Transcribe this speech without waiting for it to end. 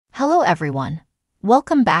Hello everyone.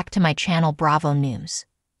 Welcome back to my channel Bravo News.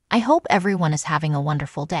 I hope everyone is having a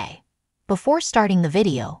wonderful day. Before starting the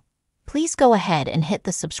video, please go ahead and hit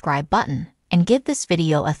the subscribe button and give this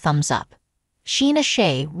video a thumbs up.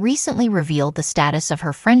 Shay recently revealed the status of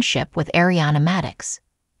her friendship with Ariana Madix.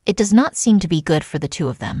 It does not seem to be good for the two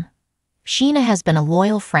of them. Scheana has been a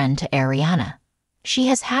loyal friend to Ariana. She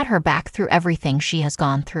has had her back through everything she has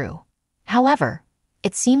gone through. However,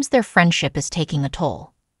 it seems their friendship is taking a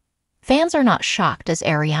toll. Fans are not shocked as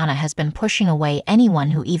Ariana has been pushing away anyone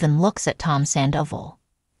who even looks at Tom Sandoval.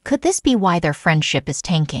 Could this be why their friendship is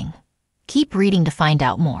tanking? Keep reading to find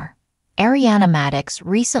out more. Ariana Madix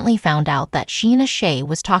recently found out that Shay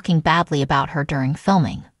was talking badly about her during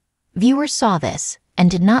filming. Viewers saw this and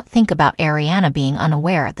did not think about Ariana being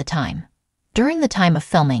unaware at the time. During the time of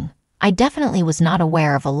filming, I definitely was not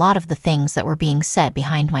aware of a lot of the things that were being said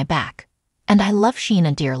behind my back. And I love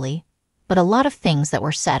Scheana dearly, but a lot of things that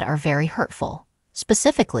were said are very hurtful.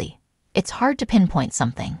 Specifically, it's hard to pinpoint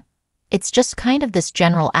something. It's just kind of this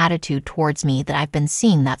general attitude towards me that I've been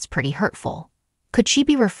seeing that's pretty hurtful. Could she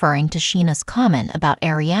be referring to Scheana's comment about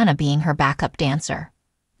Ariana being her backup dancer?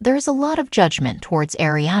 There is a lot of judgment towards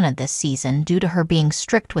Ariana this season due to her being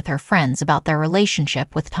strict with her friends about their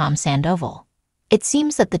relationship with Tom Sandoval. It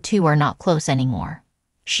seems that the two are not close anymore.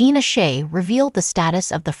 Shay revealed the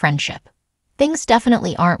status of the friendship. Things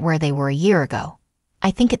definitely aren't where they were a year ago.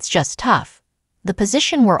 I think it's just tough. The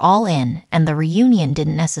position we're all in and the reunion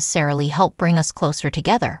didn't necessarily help bring us closer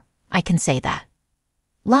together, I can say that.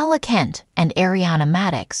 Lala Kent and Ariana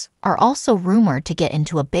Madix are also rumored to get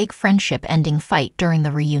into a big friendship-ending fight during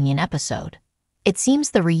the reunion episode. It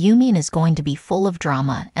seems the reunion is going to be full of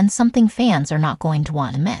drama and something fans are not going to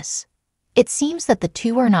want to miss. It seems that the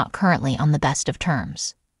two are not currently on the best of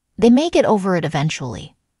terms. They may get over it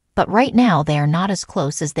eventually, but right now they are not as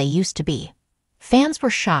close as they used to be. Fans were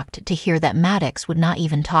shocked to hear that Madix would not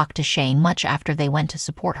even talk to Shay much after they went to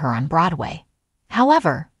support her on Broadway.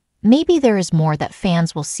 However, maybe there is more that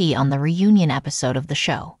fans will see on the reunion episode of the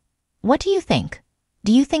show. What do you think?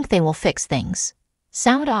 Do you think they will fix things?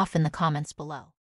 Sound off in the comments below.